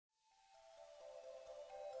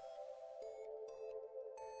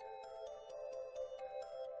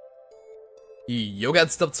Yo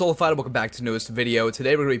guys, Stuff Solidified, welcome back to the newest video.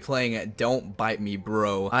 Today we're going to be playing Don't Bite Me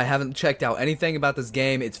Bro. I haven't checked out anything about this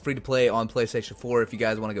game. It's free to play on PlayStation 4 if you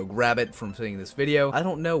guys want to go grab it from seeing this video. I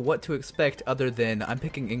don't know what to expect other than I'm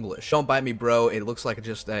picking English. Don't Bite Me Bro, it looks like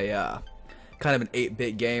just a kind of an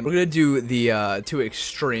 8-bit game. We're going to do the two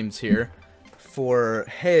extremes here. For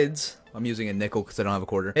heads, I'm using a nickel because I don't have a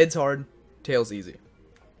quarter. Heads hard, tails easy.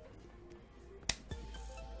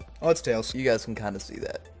 Oh, it's tails. You guys can kind of see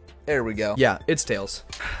that. There we go. Yeah, it's tails.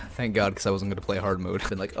 Thank God, because I wasn't going to play hard mode.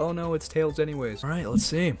 Been like, oh no, it's tails anyways. Alright, let's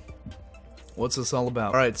see. What's this all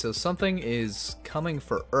about? Alright, so something is coming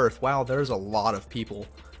for Earth. Wow, there's a lot of people.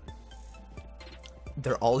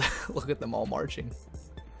 They're all, look at them all marching.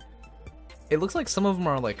 It looks like some of them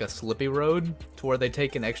are like a slippy road, to where they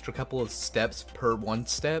take an extra couple of steps per one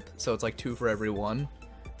step. So it's like 2 for every one.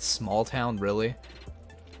 Small town, really?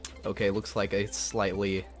 Okay, looks like a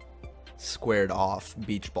slightly squared off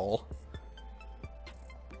beach ball.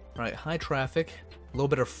 Alright, high traffic, a little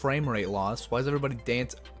bit of frame rate loss. Why is everybody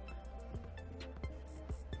dance?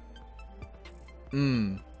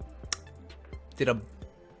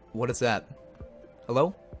 What is that?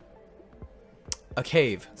 Hello? A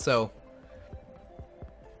cave. So,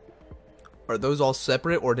 are those all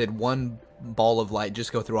separate, or did one ball of light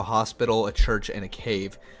just go through a hospital, a church, and a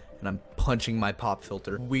cave? And I'm punching my pop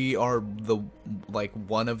filter. We are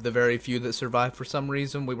one of the very few that survived for some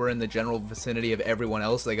reason. We were in the general vicinity of everyone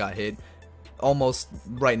else that got hit, almost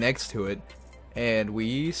right next to it, and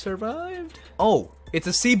we survived. Oh, it's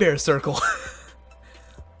a sea bear circle.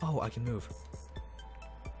 Oh, I can move.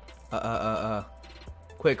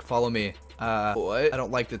 Quick, follow me. What? I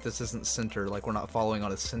don't like that this isn't centered, like we're not following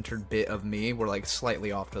on a centered bit of me. We're like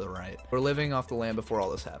slightly off to the right. We're living off the land before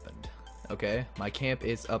all this happened. Okay, my camp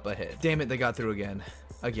is up ahead. Damn it, they got through again.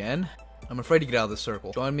 Again? I'm afraid to get out of this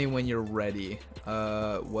circle. Join me when you're ready.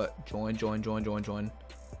 What? Join.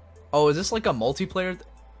 Oh, is this like a multiplayer?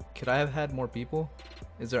 Could I have had more people?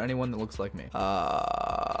 Is there anyone that looks like me?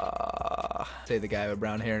 Say the guy with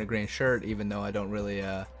brown hair and a green shirt, even though I don't really,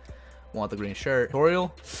 want the green shirt.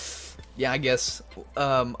 Tutorial? Yeah, I guess.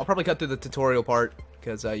 I'll probably cut through the tutorial part,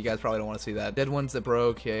 because you guys probably don't want to see that. Dead ones that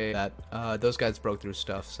broke, okay, those guys broke through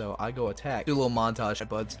stuff, so I go attack. Do a little montage,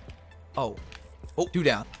 buds. Oh, 2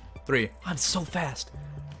 down, 3. I'm so fast.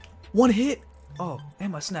 1 hit. Oh,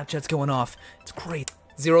 and my Snapchat's going off. It's great.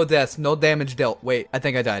 0 deaths, no damage dealt. Wait, I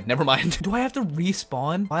think I died. Never mind. Do I have to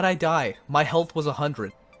respawn? Why'd I die? My health was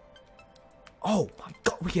 100. Oh my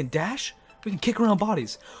God, we can dash? We can kick around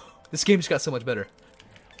bodies. This game just got so much better.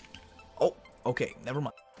 Oh, okay, never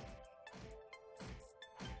mind.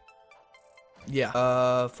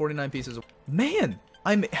 Yeah, 49 pieces. Man,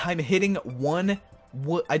 I'm hitting one.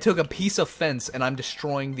 I took a piece of fence and I'm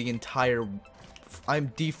destroying the entire.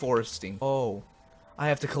 I'm deforesting. Oh, I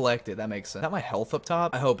have to collect it. That makes sense. Is that my health up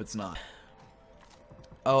top? I hope it's not.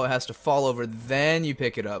 Oh, it has to fall over, then you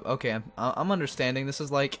pick it up. Okay, I'm understanding. This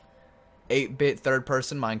is like 8-bit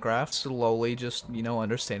third-person Minecraft. Slowly, just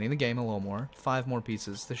understanding the game a little more. 5 more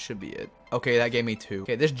pieces. This should be it. Okay, that gave me 2.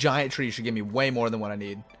 Okay, this giant tree should give me way more than what I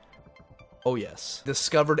need. Oh yes.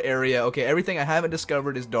 Discovered area. Okay, everything I haven't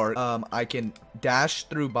discovered is dark. I can dash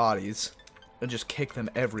through bodies and just kick them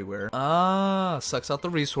everywhere. Sucks out the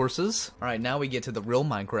resources. Alright, now we get to the real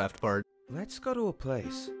Minecraft part. Let's go to a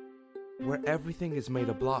place where everything is made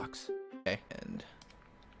of blocks. Okay, and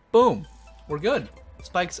boom. We're good.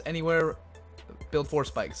 Spikes anywhere. Build 4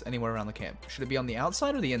 spikes anywhere around the camp. Should it be on the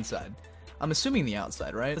outside or the inside? I'm assuming the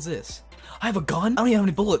outside, right? What is this? I have a gun? I don't even have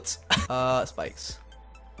any bullets. Spikes.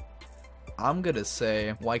 I'm gonna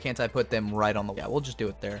say, why can't I put them right on the... Yeah, we'll just do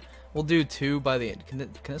it there. We'll do 2 by the end. Can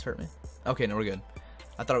this hurt me? Okay, no, we're good.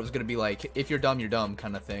 I thought it was gonna be like, if you're dumb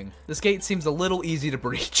kind of thing. This gate seems a little easy to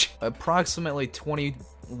breach. Approximately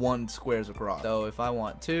 21 squares across. So if I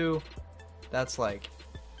want 2, that's like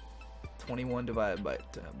 21 divided by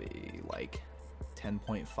be like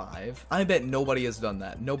 10.5. I bet nobody has done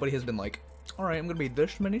that. Nobody has been like, alright, I'm gonna be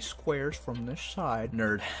this many squares from this side.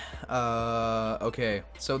 Nerd. Okay.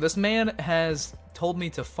 So this man has told me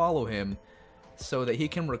to follow him so that he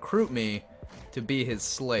can recruit me to be his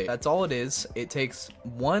slave. That's all it is. It takes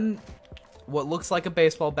what looks like a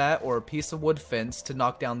baseball bat or a piece of wood fence to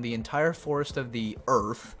knock down the entire forest of the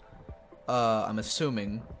earth. I'm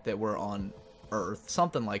assuming that we're on Earth.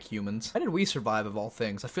 Something like humans. How did we survive of all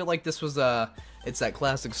things? I feel like this was, it's that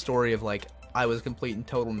classic story of like, I was a complete and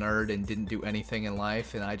total nerd and didn't do anything in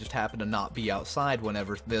life, and I just happened to not be outside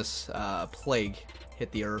whenever this plague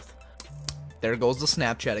hit the earth. There goes the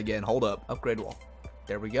Snapchat again. Hold up. Upgrade wall.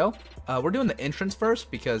 There we go. We're doing the entrance first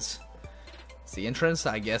because it's the entrance.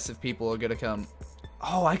 I guess if people are gonna come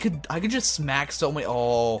Oh, I could just smack so many.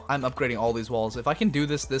 Oh, I'm upgrading all these walls. If I can do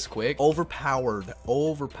this quick. Overpowered.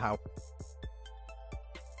 Overpowered.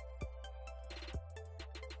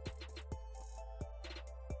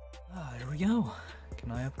 Ah, there we go.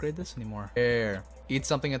 Can I upgrade this anymore? There. Eat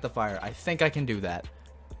something at the fire. I think I can do that.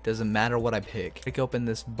 Doesn't matter what I pick. Pick open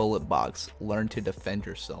this bullet box. Learn to defend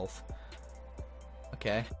yourself.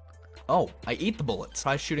 Okay. Oh, I eat the bullets.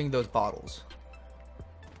 Try shooting those bottles.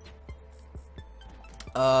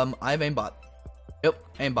 I have aimbot.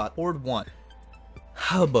 Yep, aimbot. Horde 1.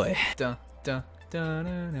 Oh boy. Dun, dun, dun,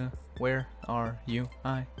 dun, dun. Where are you?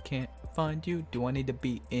 I can't find you. Do I need to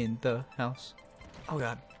be in the house? Oh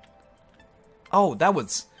god. Oh, that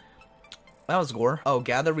was gore. Oh,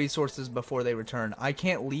 gather resources before they return. I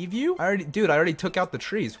can't leave you? Dude, I already took out the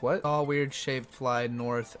trees. What? Saw a weird shape fly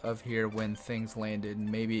north of here when things landed.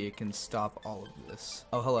 Maybe it can stop all of this.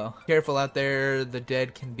 Oh, hello. Careful out there. The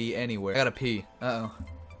dead can be anywhere. I gotta pee.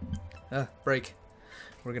 Uh-oh. Break.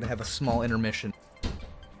 We're gonna have a small intermission.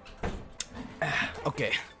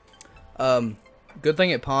 Okay. Good thing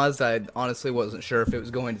it paused. I honestly wasn't sure if it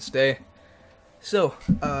was going to stay. So,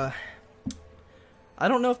 I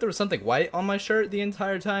don't know if there was something white on my shirt the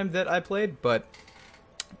entire time that I played, but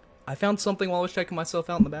I found something while I was checking myself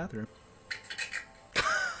out in the bathroom.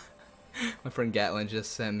 My friend Gatlin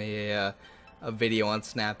just sent me a video on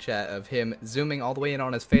Snapchat of him zooming all the way in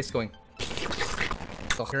on his face going...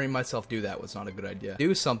 So hearing myself do that was not a good idea.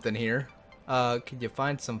 Do something here. Could you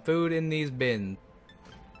find some food in these bins?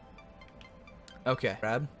 Okay.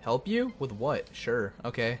 Grab. Help you? With what? Sure.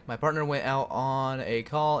 Okay. My partner went out on a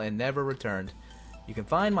call and never returned. You can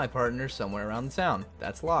find my partner somewhere around the town.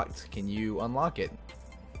 That's locked. Can you unlock it?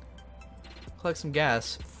 Collect some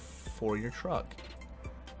gas for your truck.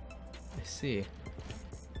 I see.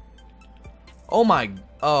 Oh my...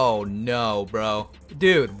 Oh no, bro.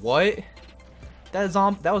 Dude, what? That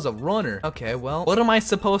was a runner. Okay, well, what am I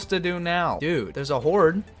supposed to do now? Dude, there's a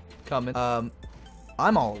horde coming.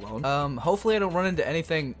 I'm all alone. Hopefully I don't run into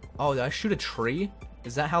anything. Oh, did I shoot a tree?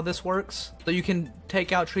 Is that how this works? So you can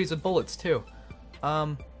take out trees with bullets too.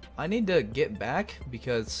 I need to get back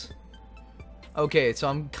because... Okay, so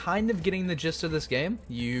I'm kind of getting the gist of this game.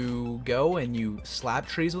 You go and you slap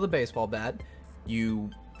trees with a baseball bat. You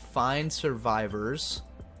find survivors.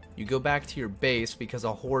 You go back to your base because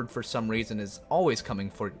a horde for some reason is always coming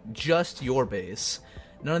for just your base.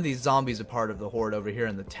 None of these zombies are part of the horde over here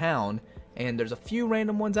in the town. And there's a few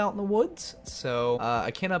random ones out in the woods. So,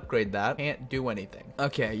 I can't upgrade that. Can't do anything.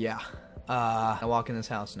 Okay, yeah. I walk in this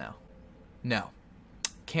house now. No.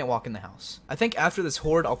 Can't walk in the house. I think after this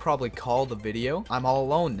horde, I'll probably call the video. I'm all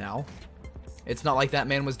alone now. It's not like that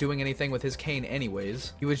man was doing anything with his cane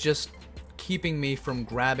anyways. He was just keeping me from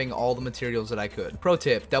grabbing all the materials that I could. Pro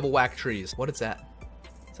tip, double whack trees. What is that?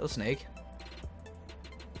 Is that a snake?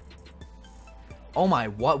 Oh my,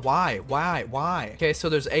 what? Why? Okay, so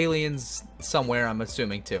there's aliens somewhere, I'm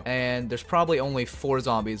assuming, too. And there's probably only 4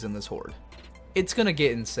 zombies in this horde. It's gonna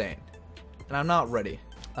get insane. And I'm not ready.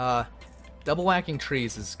 Double whacking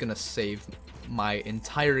trees is gonna save my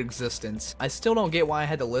entire existence. I still don't get why I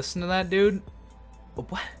had to listen to that dude.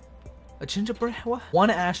 What? A gingerbread? What? One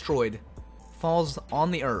asteroid falls on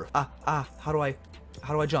the earth. How do I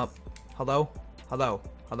jump? Hello?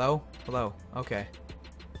 Okay.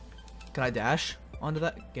 Can I dash onto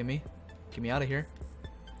that? Get me out of here.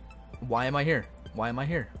 Why am I here?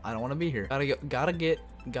 I don't want to be here.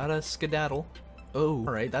 Gotta skedaddle. Oh,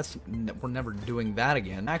 alright, we're never doing that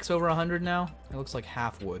again. Max over 100 now? It looks like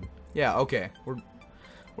half wood. Yeah, okay,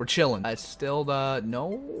 we're chilling. I still,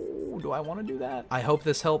 no, do I want to do that? I hope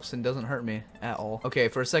this helps and doesn't hurt me at all. Okay,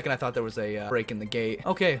 for a second I thought there was a break in the gate.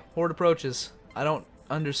 Okay, horde approaches. I don't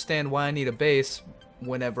understand why I need a base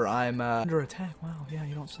whenever I'm under attack. Wow, yeah,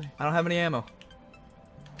 you don't say. I don't have any ammo.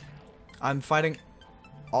 I'm fighting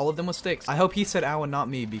all of them with sticks. I hope he said ow and not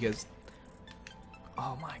me because...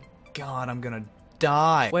 Oh my god, I'm gonna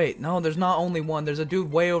die. Wait, no, there's not only one. There's a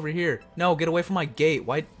dude way over here. No, get away from my gate.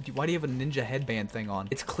 Why do you have a ninja headband thing on?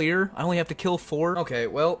 It's clear. I only have to kill 4. Okay,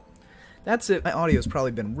 well, that's it. My audio's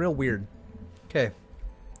probably been real weird. Okay.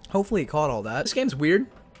 Hopefully it caught all that. This game's weird.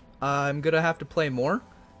 I'm gonna have to play more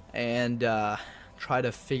and try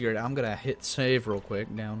to figure it out. I'm gonna hit save real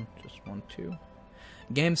quick. Down. Just 1, 2.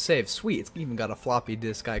 Game save. Sweet. It's even got a floppy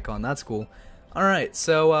disk icon. That's cool. Alright,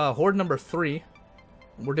 so horde number 3.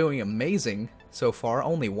 We're doing amazing so far.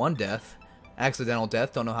 Only 1 death. Accidental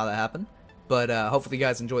death. Don't know how that happened. But hopefully you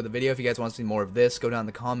guys enjoyed the video. If you guys want to see more of this, go down in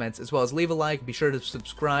the comments, as well as leave a like. Be sure to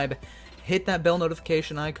subscribe. Hit that bell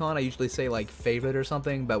notification icon. I usually say like favorite or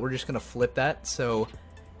something, but we're just going to flip that. So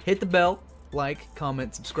hit the bell, like,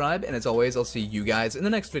 comment, subscribe, and as always, I'll see you guys in the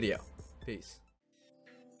next video. Peace.